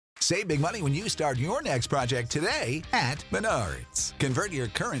Save big money when you start your next project today at Menards. Convert your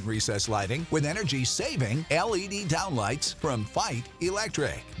current recessed lighting with energy-saving LED downlights from Fight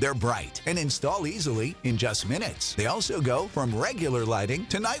Electric. They're bright and install easily in just minutes. They also go from regular lighting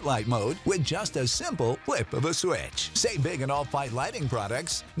to nightlight mode with just a simple flip of a switch. Save big on all Fight lighting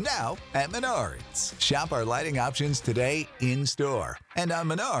products now at Menards. Shop our lighting options today in-store and on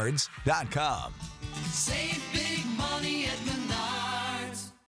Menards.com. Save big money at Menards.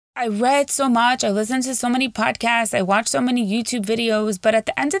 I read so much, I listened to so many podcasts, I watched so many YouTube videos, but at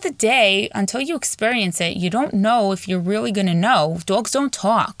the end of the day, until you experience it, you don't know if you're really going to know. Dogs don't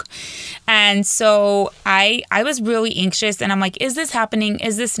talk. And so I was really anxious, and I'm like, is this happening?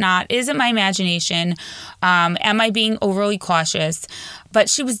 Is this not? Is it my imagination? Am I being overly cautious? But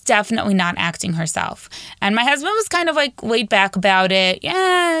she was definitely not acting herself. And my husband was kind of like laid back about it.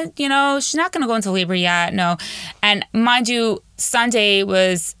 Yeah, she's not going to go into labor yet. No. And mind you, Sunday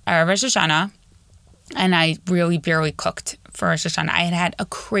was Rosh Hashanah, and I really barely cooked for Rosh Hashanah. I had a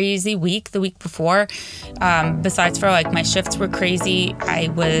crazy week the week before. Besides for my shifts were crazy. I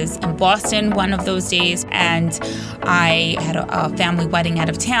was in Boston one of those days, and I had a family wedding out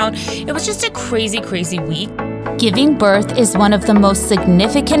of town. It was just a crazy, crazy week. Giving birth is one of the most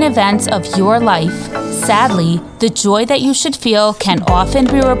significant events of your life. Sadly, the joy that you should feel can often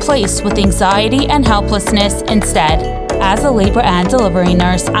be replaced with anxiety and helplessness instead. As a labor and delivery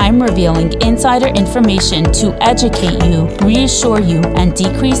nurse, I'm revealing insider information to educate you, reassure you, and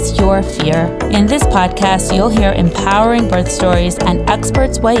decrease your fear. In this podcast, you'll hear empowering birth stories and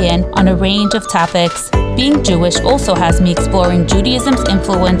experts weigh in on a range of topics. Being Jewish also has me exploring Judaism's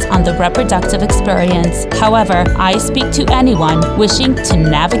influence on the reproductive experience. However, I speak to anyone wishing to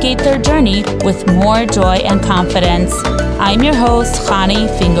navigate their journey with more joy and confidence. I'm your host, Chani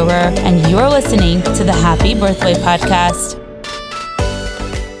Fingerer, and you're listening to the Happy Birthway Podcast.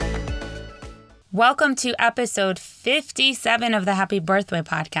 Welcome to episode 57 of the Happy Birthway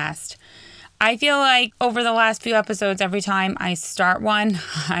Podcast. I feel like over the last few episodes, every time I start one,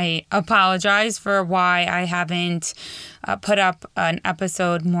 I apologize for why I haven't put up an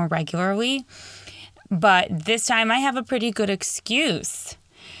episode more regularly. But this time I have a pretty good excuse.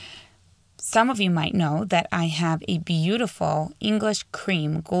 Some of you might know that I have a beautiful English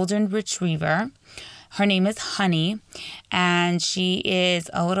cream golden retriever. Her name is Honey, and she is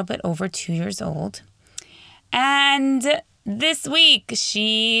a little bit over 2 years old. And this week,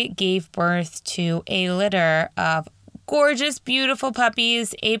 she gave birth to a litter of gorgeous, beautiful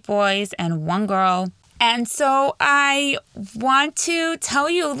puppies, 8 boys and 1 girl. And so I want to tell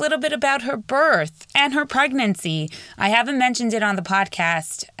you a little bit about her birth and her pregnancy. I haven't mentioned it on the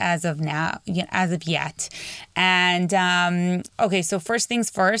podcast as of yet. And okay, so first things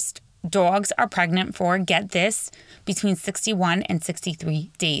first, dogs are pregnant for, get this, between 61 and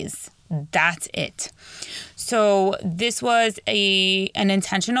 63 days. That's it. So this was an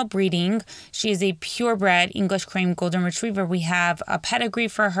intentional breeding. She is a purebred English cream golden retriever. We have a pedigree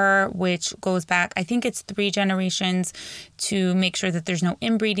for her, which goes back, I think it's 3 generations, to make sure that there's no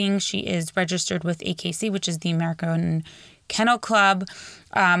inbreeding. She is registered with AKC, which is the American Kennel Club,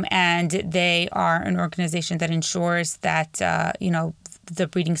 and they are an organization that ensures that, the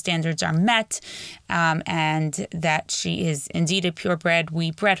breeding standards are met, and that she is indeed a purebred.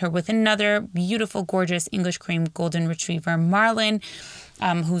 We bred her with another beautiful, gorgeous English cream golden retriever, Marlin,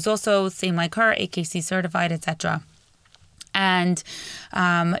 who's also, same like her, AKC certified, etc. And,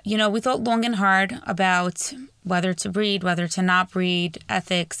 we thought long and hard about whether to breed, whether to not breed,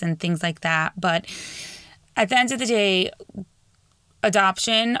 ethics and things like that. But at the end of the day,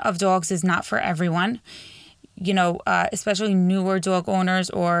 adoption of dogs is not for everyone. Especially newer dog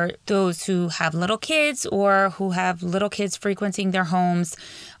owners or those who have little kids or who have little kids frequenting their homes,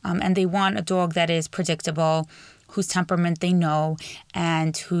 and they want a dog that is predictable, whose temperament they know,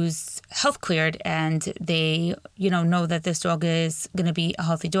 and who's health cleared, and they, know that this dog is going to be a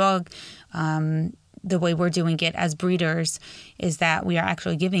healthy dog. The way we're doing it as breeders is that we are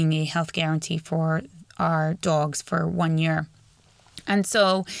actually giving a health guarantee for our dogs for 1 year. And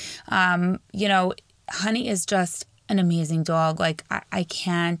so, Honey is just an amazing dog. I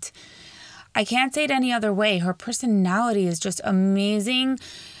can't say it any other way. Her personality is just amazing.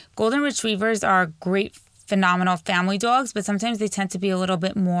 Golden retrievers are great, phenomenal family dogs, but sometimes they tend to be a little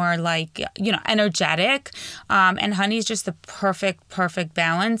bit more energetic. And Honey's just the perfect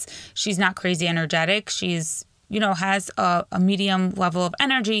balance. She's not crazy energetic. She's has a medium level of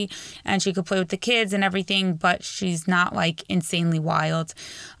energy, and she could play with the kids and everything, but she's not insanely wild.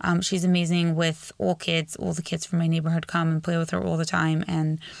 She's amazing with all kids. All the kids from my neighborhood come and play with her all the time.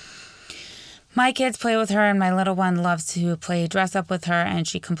 And my kids play with her, and my little one loves to play dress up with her, and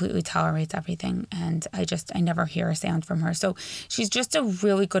she completely tolerates everything. And I never hear a sound from her. So she's just a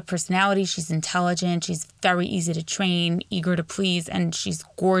really good personality. She's intelligent. She's very easy to train, eager to please, and she's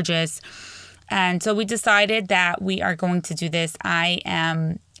gorgeous. And so we decided that we are going to do this. I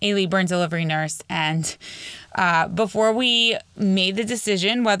am a labor and delivery nurse. And before we made the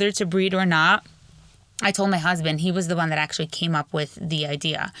decision whether to breed or not, I told my husband. He was the one that actually came up with the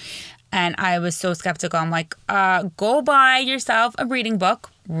idea. And I was so skeptical. I'm like, go buy yourself a breeding book,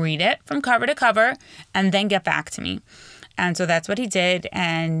 read it from cover to cover, and then get back to me. And so that's what he did.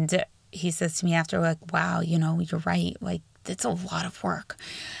 And he says to me after, like, wow, you're right. Like, it's a lot of work.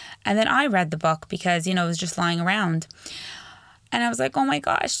 And then I read the book because, it was just lying around. And I was like, oh my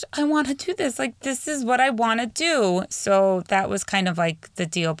gosh, I want to do this. Like, this is what I want to do. So that was kind of like the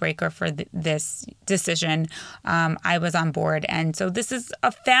deal breaker for this decision. I was on board. And so this is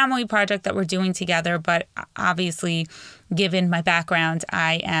a family project that we're doing together. But obviously, given my background,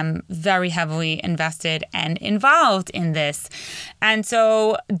 I am very heavily invested and involved in this. And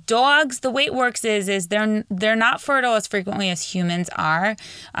so dogs, the way it works is they're not fertile as frequently as humans are.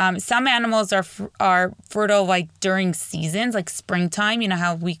 Some animals are fertile like during seasons, like springtime. You know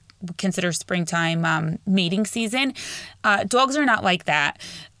how we consider springtime mating season. Dogs are not like that.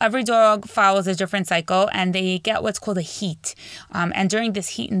 Every dog follows a different cycle, and they get what's called a heat. And during this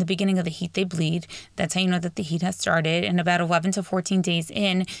heat, in the beginning of the heat, they bleed. That's how you know that the heat has started. And about 11 to 14 days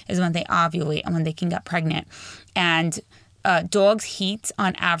in is when they ovulate and when they can get pregnant. And dogs' heat,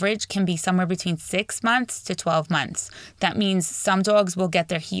 on average, can be somewhere between 6 months to 12 months. That means some dogs will get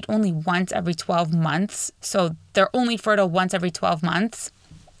their heat only once every 12 months. So they're only fertile once every 12 months.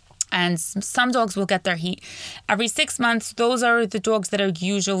 And some dogs will get their heat every 6 months. Those are the dogs that are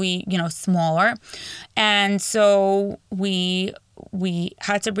usually, smaller. And so we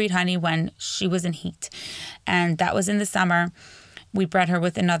had to breed Honey when she was in heat. And that was in the summer. We bred her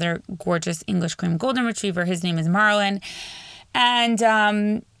with another gorgeous English cream golden retriever. His name is Marlin.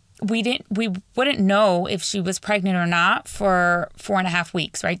 And we wouldn't know if she was pregnant or not for 4.5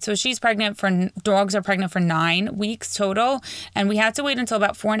 weeks, right? So dogs are pregnant for 9 weeks total. And we had to wait until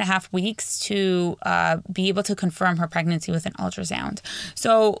about 4.5 weeks to be able to confirm her pregnancy with an ultrasound.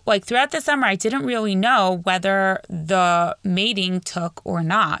 So like throughout the summer, I didn't really know whether the mating took or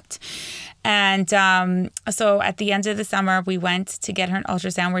not. And so at the end of the summer, we went to get her an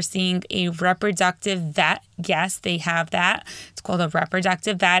ultrasound. We're seeing a reproductive vet. Yes, they have that. It's called a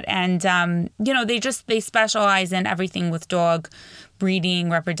reproductive vet. And, they specialize in everything with dog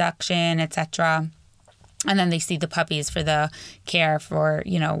breeding, reproduction, etc. And then they see the puppies for the care for,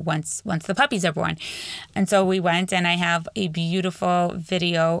 once the puppies are born. And so we went, and I have a beautiful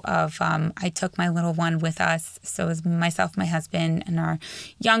video of, I took my little one with us. So it was myself, my husband, and our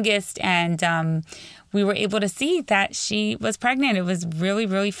youngest. And we were able to see that she was pregnant. It was really,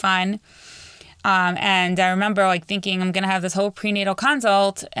 really fun. And I remember thinking I'm going to have this whole prenatal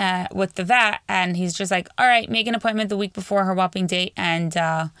consult with the vet. And he's just like, all right, make an appointment the week before her whelping date. And,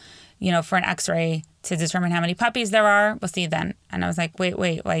 for an x-ray to determine how many puppies there are. We'll see then. And I was like,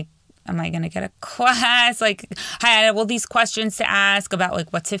 wait, am I going to get a class? I had all these questions to ask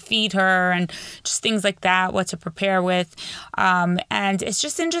about what to feed her and just things like that, what to prepare with. And it's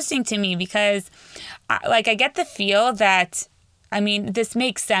just interesting to me because I get the feel that, this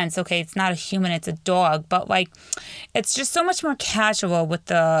makes sense. Okay, it's not a human, it's a dog, but it's just so much more casual with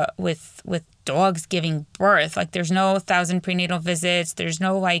dogs giving birth. There's no 1,000 prenatal visits. There's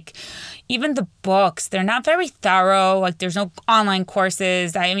no even the books, they're not very thorough. There's no online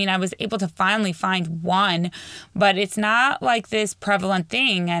courses. I was able to finally find one, but it's not this prevalent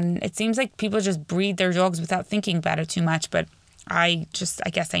thing. And it seems like people just breed their dogs without thinking about it too much. But I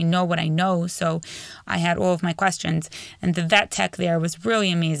guess I know what I know. So I had all of my questions, and the vet tech there was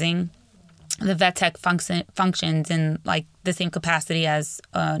really amazing. The vet tech functions in the same capacity as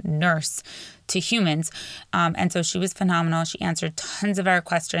a nurse to humans. And so she was phenomenal. She answered tons of our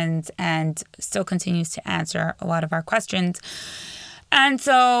questions and still continues to answer a lot of our questions. And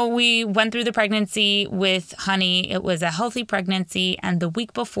so we went through the pregnancy with Honey. It was a healthy pregnancy, and the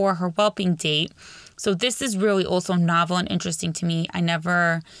week before her whelping date. So this is really also novel and interesting to me. I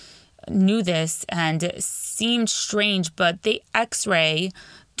never knew this, and it seemed strange, but they x-ray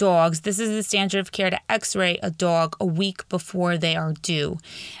dogs. This is the standard of care, to x-ray a dog a week before they are due.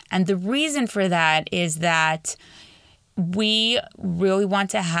 And the reason for that is that we really want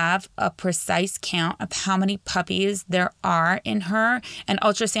to have a precise count of how many puppies there are in her, and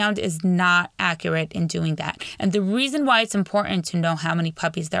ultrasound is not accurate in doing that. And the reason why it's important to know how many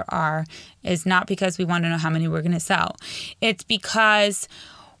puppies there are is not because we want to know how many we're going to sell. It's because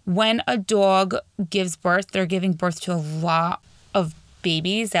When a dog gives birth, they're giving birth to a lot of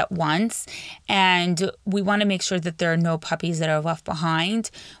babies at once, and we want to make sure that there are no puppies that are left behind.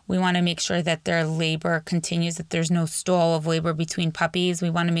 We want to make sure that their labor continues, that there's no stall of labor between puppies.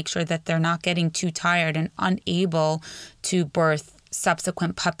 We want to make sure that they're not getting too tired and unable to birth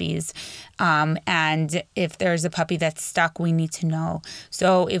subsequent puppies. And if there's a puppy that's stuck, we need to know.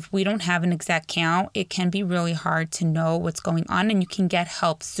 So if we don't have an exact count, it can be really hard to know what's going on, and you can get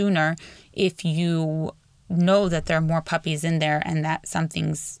help sooner if you know that there are more puppies in there and that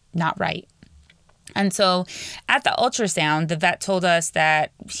something's not right. And so at the ultrasound, the vet told us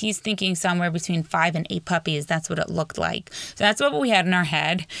that he's thinking somewhere between 5 and 8 puppies. That's what it looked like. So that's what we had in our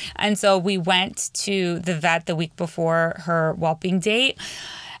head. And so we went to the vet the week before her whelping date,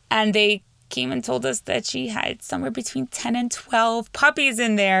 and they came and told us that she had somewhere between 10 and 12 puppies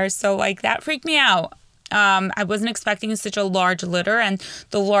in there. So that freaked me out. I wasn't expecting such a large litter, and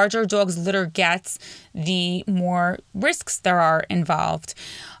the larger dog's litter gets, the more risks there are involved.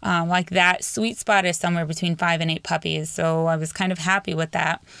 That sweet spot is somewhere between 5 and 8 puppies, so I was kind of happy with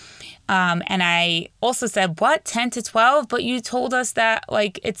that. And I also said, what, 10 to 12? But you told us that,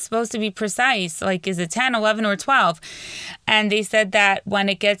 it's supposed to be precise. Is it 10, 11, or 12? And they said that when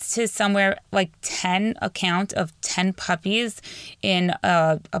it gets to somewhere 10, a count of 10 puppies in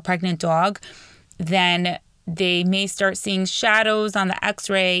a pregnant dog, then they may start seeing shadows on the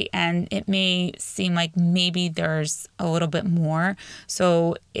x-ray, and it may seem like maybe there's a little bit more.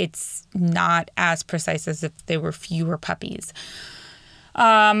 So it's not as precise as if there were fewer puppies.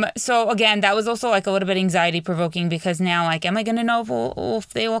 So again, that was also a little bit anxiety provoking, because now am I going to know if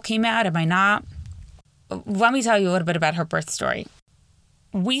they all came out? Am I not? Let me tell you a little bit about her birth story.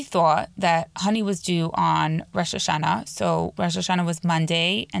 We thought that Honey was due on Rosh Hashanah. So Rosh Hashanah was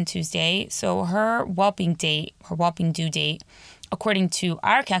Monday and Tuesday. So her whelping due date, according to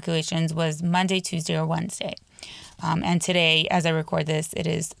our calculations, was Monday, Tuesday, or Wednesday. And today, as I record this, it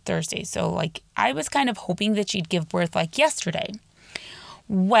is Thursday. So I was kind of hoping that she'd give birth yesterday.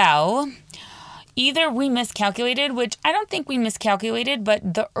 Well, either we miscalculated, which I don't think we miscalculated,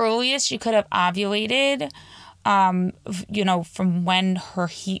 but the earliest she could have ovulated, from when her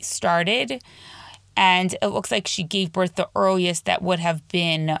heat started, and it looks like she gave birth the earliest that would have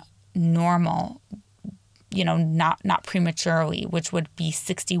been normal, not prematurely, which would be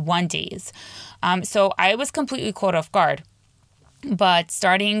 61 days. So I was completely caught off guard. But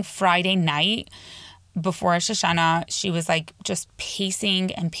starting Friday night before Rosh Hashanah, she was just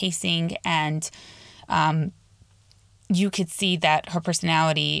pacing, and you could see that her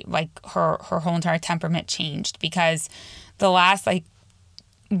personality, her whole entire temperament changed, because the last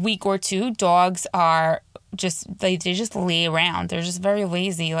week or two, dogs are they just lay around. They're just very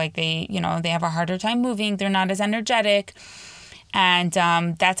lazy. They have a harder time moving. They're not as energetic. And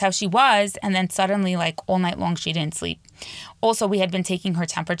that's how she was. And then suddenly, all night long, she didn't sleep. Also, we had been taking her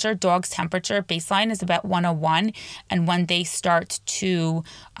temperature. Dog's temperature baseline is about 101. And when they start to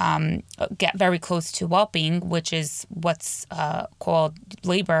get very close to whelping, which is what's called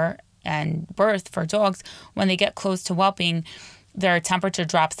labor and birth for dogs, when they get close to whelping, their temperature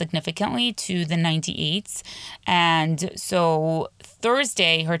drops significantly to the 98s. And so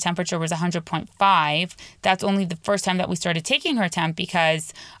Thursday, her temperature was 100.5. That's only the first time that we started taking her temp,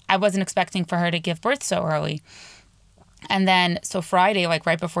 because I wasn't expecting for her to give birth so early. And then, so Friday,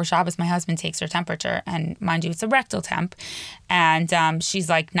 right before Shabbos, my husband takes her temperature. And mind you, it's a rectal temp. And she's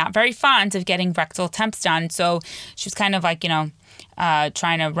not very fond of getting rectal temps done. So she was kind of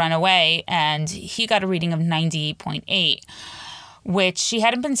trying to run away. And he got a reading of 98.8. which she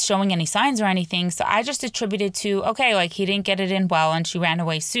hadn't been showing any signs or anything. So I just attributed to, okay, like he didn't get it in well and she ran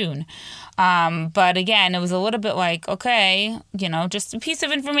away soon. But again, it was a little bit like, okay, you know, just a piece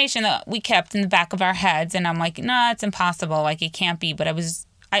of information that we kept in the back of our heads. And I'm like, no, it's impossible. Like it can't be. But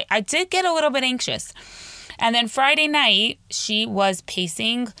I did get a little bit anxious. And then Friday night, she was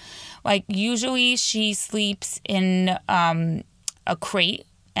pacing. Like usually she sleeps in a crate.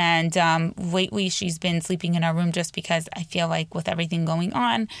 And lately she's been sleeping in our room just because I feel like with everything going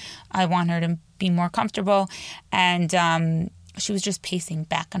on, I want her to be more comfortable. And she was just pacing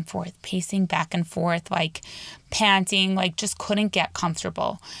back and forth, like panting, like just couldn't get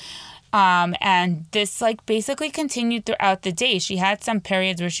comfortable. And this like basically continued throughout the day. She had some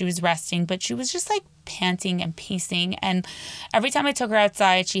periods where she was resting, but she was just like panting and pacing. And every time I took her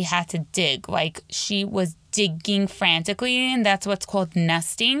outside, she had to dig. Like she was digging frantically, and that's what's called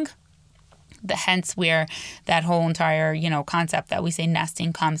nesting. Hence where that whole entire, concept that we say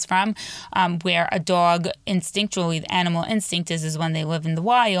nesting comes from, where a dog instinctually, the animal instinct is when they live in the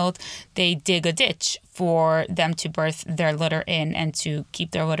wild, they dig a ditch for them to birth their litter in and to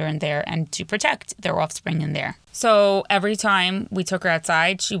keep their litter in there and to protect their offspring in there. So every time we took her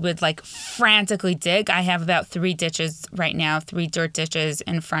outside, she would frantically dig. I have about 3 ditches right now, 3 dirt ditches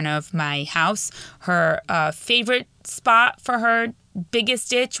in front of my house. Her favorite spot for her biggest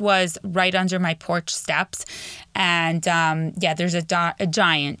ditch was right under my porch steps. And there's a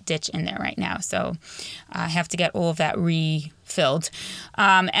giant ditch in there right now. So I have to get all of that refilled.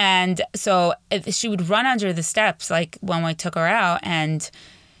 And so she would run under the steps when I took her out, and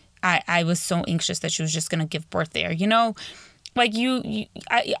I was so anxious that she was just going to give birth there.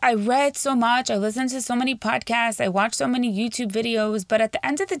 I read so much, I listened to so many podcasts, I watched so many YouTube videos, but at the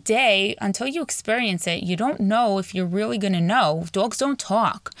end of the day, until you experience it, you don't know if you're really going to know. Dogs don't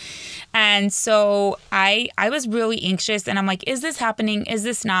talk. And so I was really anxious, and I'm like, is this happening? Is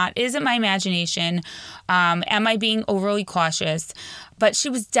this not? Is it my imagination? Am I being overly cautious? But she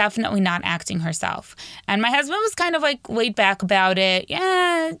was definitely not acting herself. And my husband was kind of laid back about it.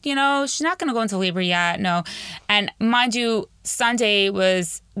 Yeah, she's not going to go into labor yet. No. And mind you, Sunday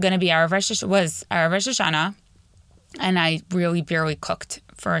was going to be our Rosh Hashanah. And I really barely cooked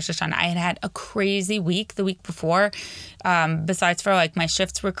for Rosh Hashanah. I had a crazy week the week before. Besides for my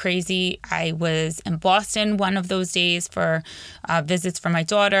shifts were crazy. I was in Boston one of those days for visits for my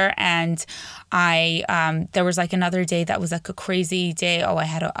daughter. And there was another day that was a crazy day. Oh, I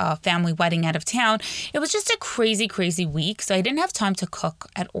had a family wedding out of town. It was just a crazy, crazy week. So I didn't have time to cook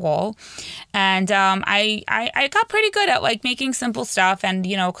at all. And I got pretty good at making simple stuff and,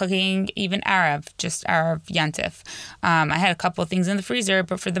 cooking even Arab Yantif. I had a couple of things in the freezer,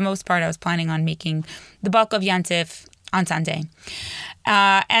 but for the most part, I was planning on making the bulk of Yantif on Sunday.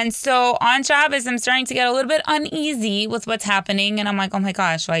 And so on Shabbos, I'm starting to get a little bit uneasy with what's happening. And I'm like, oh my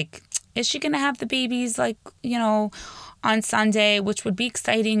gosh, is she going to have the babies, on Sunday, which would be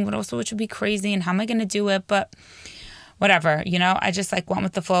exciting, but also which would be crazy. And how am I going to do it? But whatever, I just went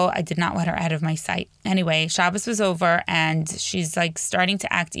with the flow. I did not let her out of my sight. Anyway, Shabbos was over, and she's starting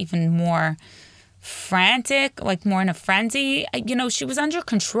to act even more frantic, more in a frenzy. She was under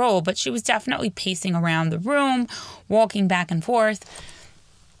control, but she was definitely pacing around the room, walking back and forth.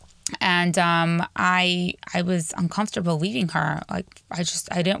 And I was uncomfortable leaving her. I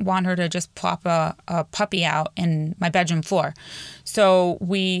didn't want her to just plop a puppy out in my bedroom floor. So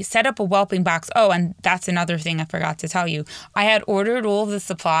we set up a whelping box. Oh, and that's another thing I forgot to tell you. I had ordered all of the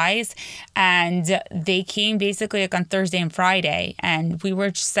supplies, and they came basically on Thursday and Friday. And we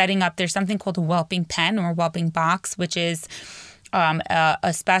were setting up, there's something called a whelping pen or whelping box, which is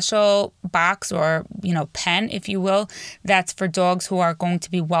a special box or, pen, if you will, that's for dogs who are going to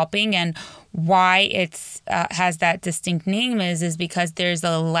be whelping. And why it's has that distinct name is because there's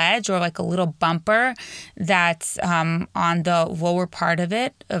a ledge or a little bumper that's on the lower part of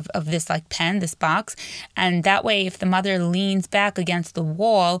it, of this pen, this box. And that way, if the mother leans back against the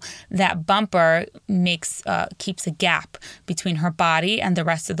wall, that bumper keeps a gap between her body and the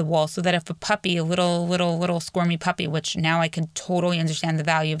rest of the wall, so that if a puppy, a little squirmy puppy, which now I can totally understand the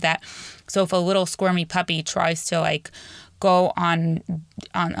value of that. So if a little squirmy puppy tries to go on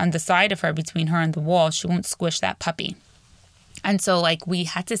the side of her, between her and the wall, she won't squish that puppy. And so we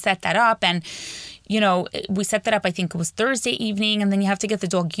had to set that up, and we set that up, I think it was Thursday evening, and then you have to get the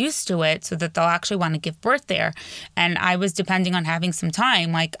dog used to it so that they'll actually want to give birth there. And I was depending on having some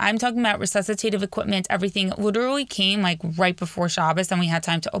time. I'm talking about resuscitative equipment, everything literally came right before Shabbos, and we had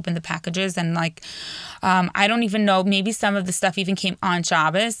time to open the packages. And I don't even know, maybe some of the stuff even came on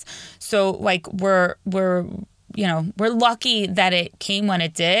Shabbos. So we're lucky that it came when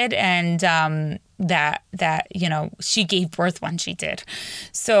it did, and that she gave birth when she did.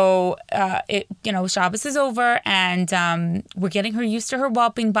 So Shabbos is over, and we're getting her used to her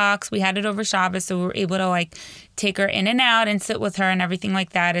whelping box. We had it over Shabbos, so we were able to take her in and out and sit with her and everything like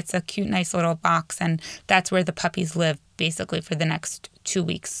that. It's a cute, nice little box, and that's where the puppies live basically for the next 2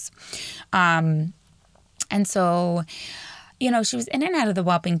 weeks. And so she was in and out of the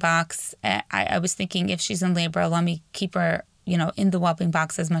whelping box. I was thinking, if she's in labor, let me keep her, in the whelping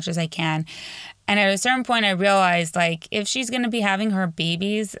box as much as I can. And at a certain point, I realized, if she's going to be having her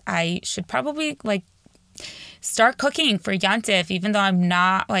babies, I should probably, start cooking for Yantif, even though I'm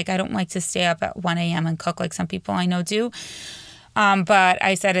not, I don't like to stay up at 1 a.m. and cook like some people I know do. But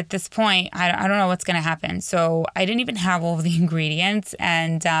I said, at this point, I don't know what's going to happen. So I didn't even have all of the ingredients.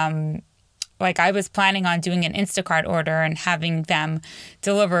 And, I was planning on doing an Instacart order and having them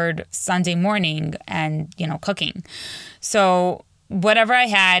delivered Sunday morning and, cooking. So whatever I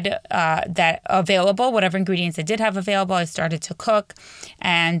had that available, whatever ingredients I did have available, I started to cook.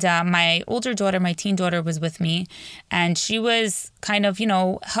 And my older daughter, my teen daughter, was with me, and she was kind of,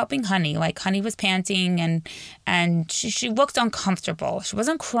 helping Honey. Like Honey was panting, and she looked uncomfortable. She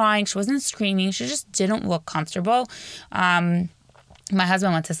wasn't crying, she wasn't screaming, she just didn't look comfortable. My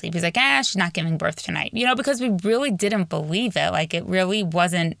husband went to sleep. He's like, she's not giving birth tonight, because we really didn't believe it. Like it really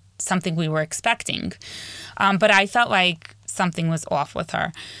wasn't something we were expecting. But I felt like something was off with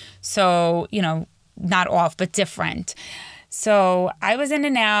her. So, not off, but different. So I was in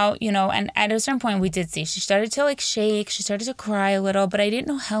and out, and at a certain point we did see, she started to shake, she started to cry a little, but I didn't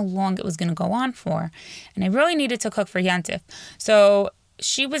know how long it was going to go on for. And I really needed to cook for Yantif. So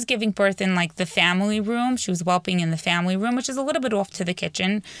she was giving birth in the family room. She was whelping in the family room, which is a little bit off to the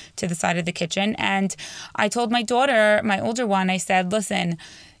kitchen, to the side of the kitchen. And I told my daughter, my older one, I said, listen,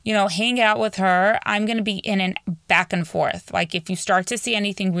 hang out with her. I'm going to be in and back and forth. Like if you start to see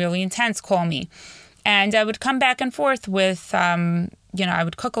anything really intense, call me. And I would come back and forth with, I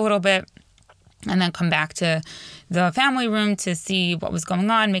would cook a little bit and then come back to the family room to see what was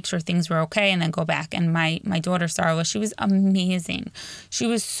going on, make sure things were okay, and then go back. And my daughter, Sarla, she was amazing. She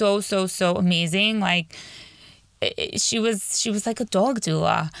was so, so, so amazing. Like, she was like a dog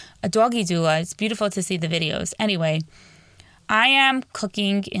doula, a doggy doula. It's beautiful to see the videos. Anyway, I am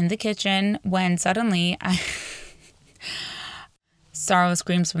cooking in the kitchen when suddenly Sarla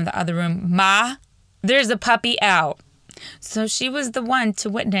screams from the other room, "Ma, there's a puppy out." So she was the one to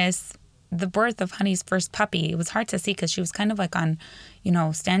witness the birth of Honey's first puppy. It was hard to see because she was kind of on,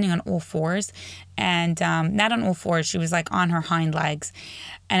 standing on all fours, and not on all fours. She was on her hind legs.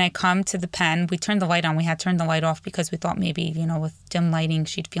 And I come to the pen. We turned the light on. We had turned the light off because we thought maybe, with dim lighting,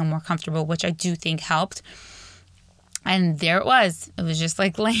 she'd feel more comfortable, which I do think helped. And there it was. It was just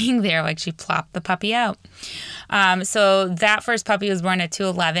laying there, she plopped the puppy out. So that first puppy was born at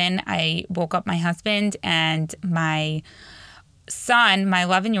 2:11. I woke up my husband, and my son, my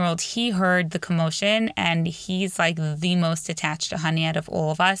 11-year-old, he heard the commotion, and he's the most attached to Honey out of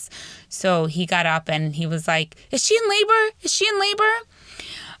all of us. So he got up and he was like, "Is she in labor? Is she in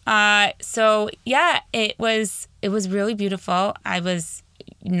labor?" So yeah, it was really beautiful. I was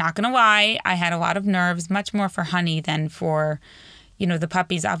not gonna lie, I had a lot of nerves, much more for Honey than for, the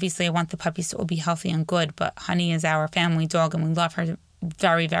puppies. Obviously, I want the puppies to all be healthy and good, but Honey is our family dog, and we love her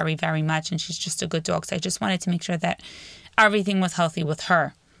very, very, very much, and she's just a good dog. So I just wanted to make sure that everything was healthy with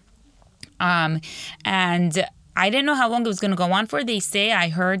her. And I didn't know how long it was going to go on for. I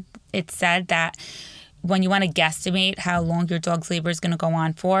heard it said that when you want to guesstimate how long your dog's labor is going to go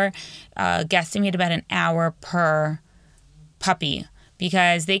on for, guesstimate about an hour per puppy,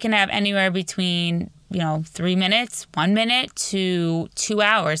 because they can have anywhere between 3 minutes, 1 minute to 2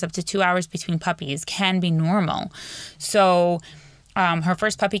 hours, up to 2 hours between puppies can be normal. So her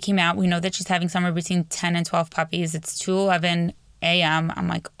first puppy came out. We know that she's having somewhere between 10 and 12 puppies. It's 2:11 a.m. I'm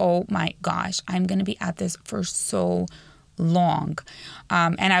like, oh my gosh, I'm going to be at this for so long.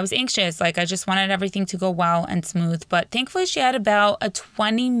 And I was anxious. I just wanted everything to go well and smooth. But thankfully, she had about a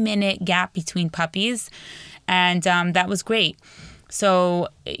 20-minute gap between puppies. And that was great. So,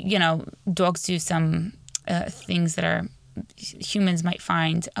 dogs do some things that are humans might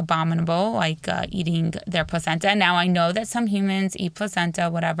find abominable, like eating their placenta. Now, I know that some humans eat placenta,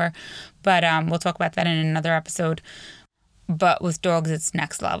 whatever, but we'll talk about that in another episode. But with dogs, it's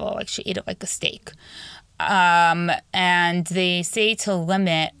next level. She ate it like a steak. And they say to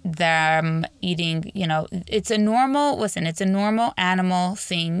limit them eating, it's a normal animal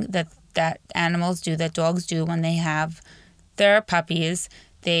thing that animals do, that dogs do when they have their puppies.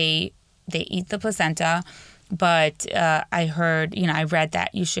 They eat the placenta. But I heard, I read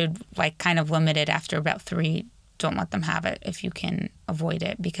that you should kind of limit it after about 3. Don't let them have it if you can avoid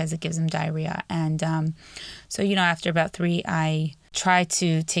it, because it gives them diarrhea. And so, after about 3, I tried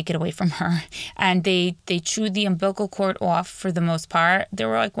to take it away from her. And they chewed the umbilical cord off for the most part. There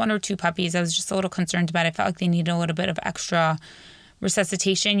were 1 or 2 puppies I was just a little concerned about. I felt like they needed a little bit of extra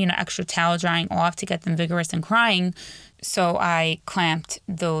resuscitation, extra towel drying off to get them vigorous and crying. So I clamped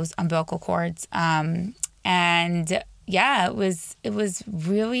those umbilical cords. And yeah, it was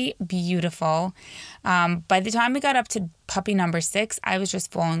really beautiful. By the time we got up to puppy number 6, I was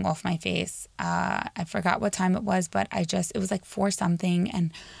just falling off my face. I forgot what time it was, but it was 4 something,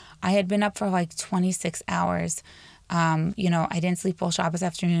 and I had been up for 26 hours. I didn't sleep all Shabbos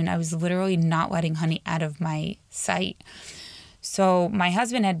afternoon. I was literally not letting Honey out of my sight. So my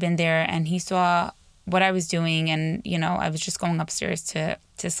husband had been there, and he saw what I was doing, and, I was just going upstairs to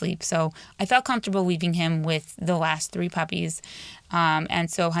sleep. So I felt comfortable leaving him with the last 3 puppies. And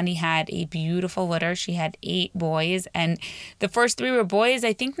so Honey had a beautiful litter. She had 8 boys, and the first 3 were boys.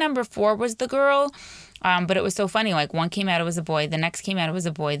 I think number 4 was the girl. But it was so funny. Like, one came out, it was a boy. The next came out, it was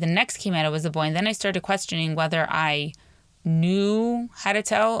a boy. The next came out, it was a boy. And then I started questioning whether I knew how to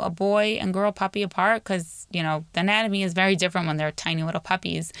tell a boy and girl puppy apart, because, the anatomy is very different when they're tiny little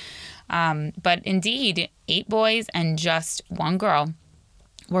puppies. But indeed, 8 boys and just 1 girl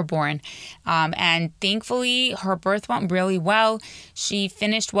were born. And thankfully, her birth went really well. She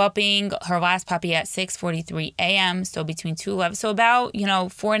finished whelping her last puppy at 6:43 a.m., so between 2:11, so about,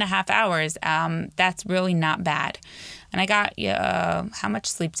 4.5 hours. That's really not bad. And I got, how much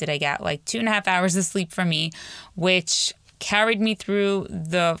sleep did I get? Like 2.5 hours of sleep for me, which carried me through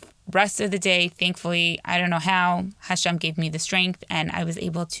the rest of the day. Thankfully, I don't know how, Hashem gave me the strength, and I was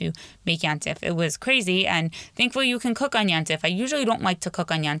able to make yantif. It was crazy, and thankfully you can cook on yantif. I usually don't like to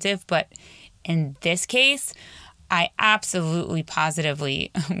cook on yantif, but in this case, I absolutely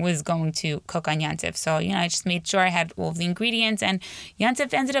positively was going to cook on yantif. So, I just made sure I had all of the ingredients, and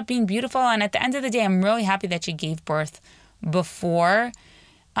yantif ended up being beautiful. And at the end of the day, I'm really happy that she gave birth before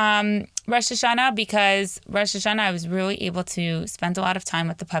Rosh Hashanah, because Rosh Hashanah I was really able to spend a lot of time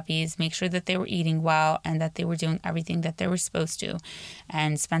with the puppies, make sure that they were eating well and that they were doing everything that they were supposed to,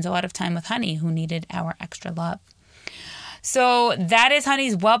 and spend a lot of time with Honey, who needed our extra love. So that is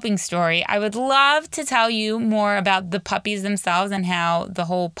Honey's whelping story. I would love to tell you more about the puppies themselves and how the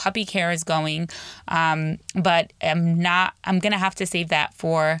whole puppy care is going, but I'm going to have to save that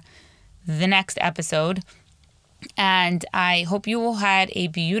for the next episode. And I hope you all had a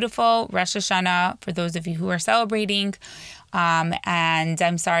beautiful Rosh Hashanah for those of you who are celebrating. And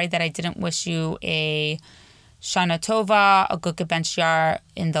I'm sorry that I didn't wish you a Shana Tova, a Gukah Ben Shiar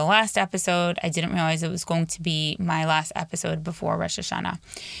in the last episode. I didn't realize it was going to be my last episode before Rosh Hashanah.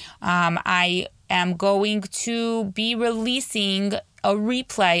 I am going to be releasing a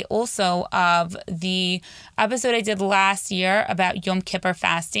replay also of the episode I did last year about Yom Kippur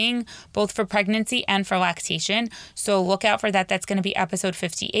fasting, both for pregnancy and for lactation. So look out for that. That's going to be episode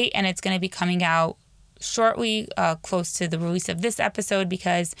 58, and it's going to be coming out shortly, close to the release of this episode,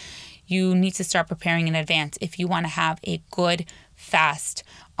 because you need to start preparing in advance if you want to have a good fast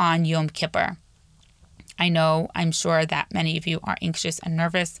on Yom Kippur. I'm sure that many of you are anxious and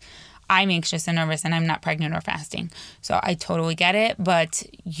nervous. I'm anxious and nervous, and I'm not pregnant or fasting. So I totally get it, but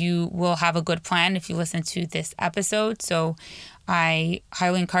you will have a good plan if you listen to this episode. So I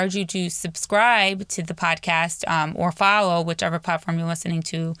highly encourage you to subscribe to the podcast, or follow whichever platform you're listening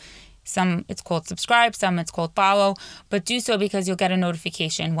to. Some it's called subscribe, some it's called follow, but do so because you'll get a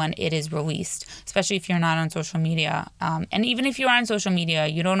notification when it is released, especially if you're not on social media. And even if you're on social media,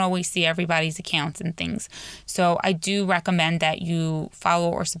 you don't always see everybody's accounts and things. So I do recommend that you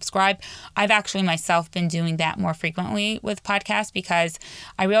follow or subscribe. I've actually myself been doing that more frequently with podcasts, because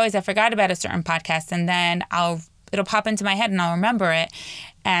I realize I forgot about a certain podcast, and then it'll pop into my head and I'll remember it.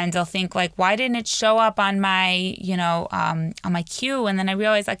 And I'll think, like, why didn't it show up on my, on my queue? And then I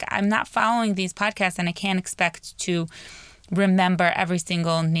realize, like, I'm not following these podcasts, and I can't expect to remember every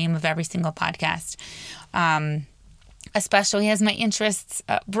single name of every single podcast, especially as my interests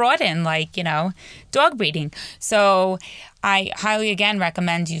broaden, like, dog breeding. So I highly, again,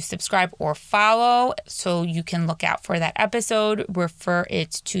 recommend you subscribe or follow so you can look out for that episode, refer it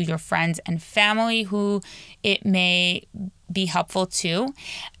to your friends and family who it may be helpful to,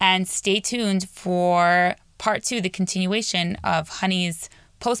 and stay tuned for part 2, the continuation of Honey's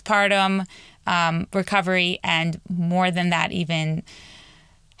postpartum recovery, and more than that, even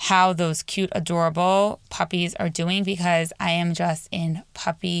how those cute, adorable puppies are doing, because I am just in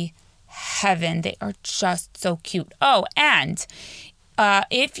puppy heaven. They are just so cute. Oh, and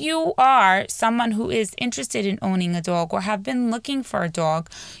if you are someone who is interested in owning a dog or have been looking for a dog,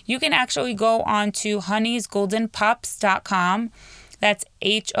 you can actually go on to honeysgoldenpups.com. That's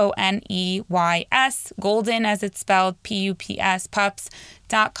HONEYS, golden as it's spelled, PUPS,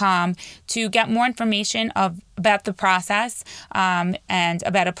 pups.com, to get more information about the process and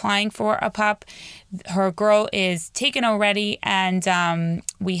about applying for a pup. Her girl is taken already, and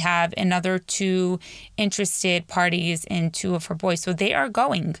we have another 2 interested parties in 2 of her boys. So they are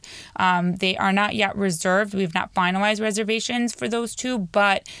going. They are not yet reserved. We've not finalized reservations for those 2,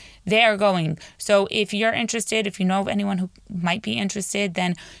 but they are going. So if you're interested, if you know of anyone who might be interested,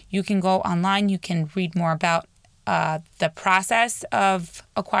 then you can go online. You can read more about the process of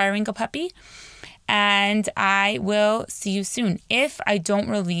acquiring a puppy. And I will see you soon. If I don't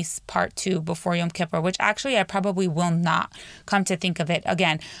release part 2 before Yom Kippur, which actually I probably will not, come to think of it.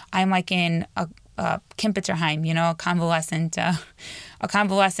 Again, I'm like in a Kinderheim, a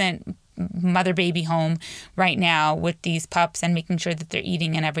convalescent mother-baby home right now with these pups and making sure that they're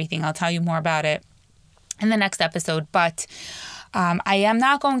eating and everything. I'll tell you more about it in the next episode, but I am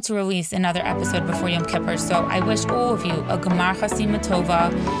not going to release another episode before Yom Kippur, so I wish all of you a Gemar Chasima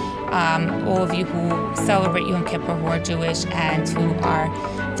Tova, all of you who celebrate Yom Kippur, who are Jewish and who are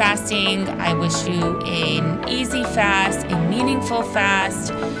fasting. I wish you an easy fast, a meaningful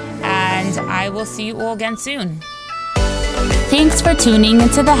fast, and I will see you all again soon. Thanks for tuning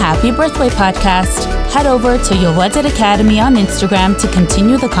into the Happy Birthday Podcast. Head over to Yoledet Academy on Instagram to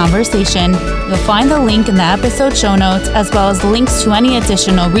continue the conversation. You'll find the link in the episode show notes, as well as links to any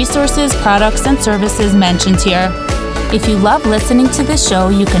additional resources, products, and services mentioned here. If you love listening to this show,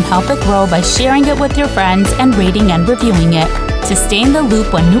 you can help it grow by sharing it with your friends and rating and reviewing it. To stay in the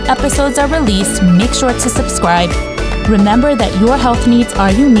loop when new episodes are released, make sure to subscribe. Remember that your health needs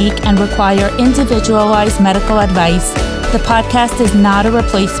are unique and require individualized medical advice. The podcast is not a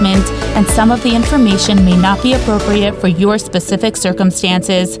replacement, and some of the information may not be appropriate for your specific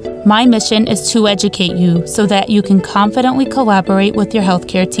circumstances. My mission is to educate you so that you can confidently collaborate with your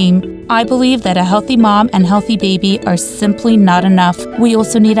healthcare team. I believe that a healthy mom and healthy baby are simply not enough. We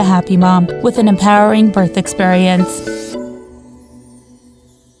also need a happy mom with an empowering birth experience.